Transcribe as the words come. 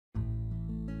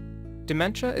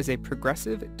Dementia is a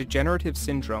progressive, degenerative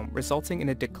syndrome resulting in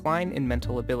a decline in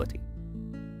mental ability.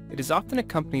 It is often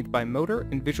accompanied by motor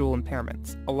and visual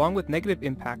impairments, along with negative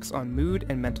impacts on mood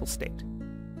and mental state.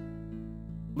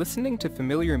 Listening to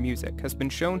familiar music has been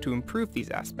shown to improve these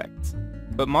aspects,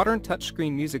 but modern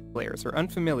touchscreen music players are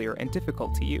unfamiliar and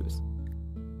difficult to use.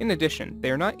 In addition,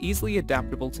 they are not easily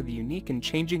adaptable to the unique and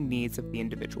changing needs of the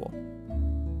individual.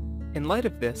 In light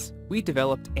of this, we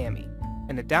developed AMI,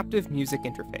 an adaptive music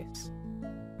interface.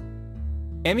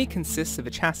 AMI consists of a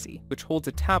chassis, which holds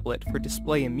a tablet for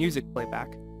display and music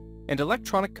playback, and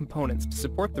electronic components to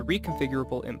support the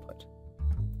reconfigurable input.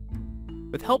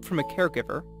 With help from a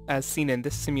caregiver, as seen in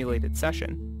this simulated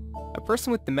session, a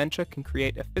person with dementia can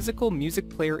create a physical music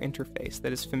player interface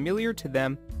that is familiar to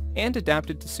them and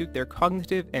adapted to suit their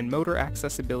cognitive and motor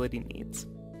accessibility needs.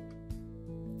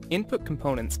 Input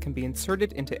components can be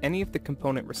inserted into any of the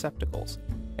component receptacles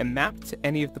and mapped to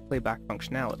any of the playback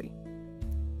functionality.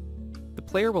 The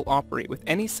player will operate with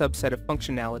any subset of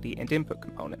functionality and input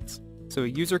components, so a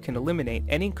user can eliminate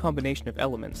any combination of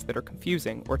elements that are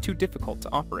confusing or too difficult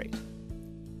to operate.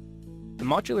 The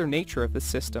modular nature of the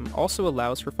system also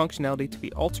allows for functionality to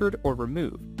be altered or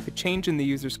removed if a change in the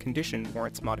user's condition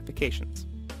warrants modifications.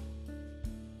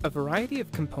 A variety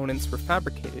of components were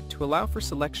fabricated to allow for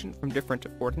selection from different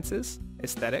affordances,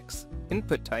 aesthetics,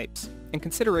 input types, and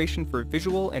consideration for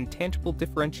visual and tangible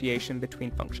differentiation between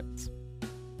functions.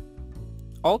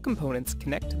 All components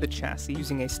connect to the chassis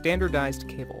using a standardized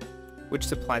cable, which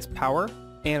supplies power,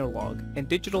 analog, and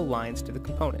digital lines to the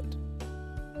component.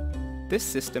 This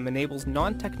system enables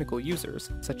non-technical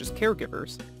users, such as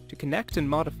caregivers, to connect and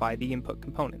modify the input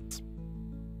components.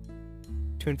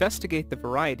 To investigate the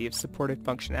variety of supported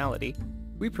functionality,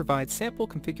 we provide sample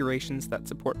configurations that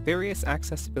support various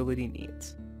accessibility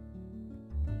needs.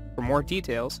 For more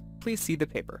details, please see the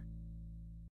paper.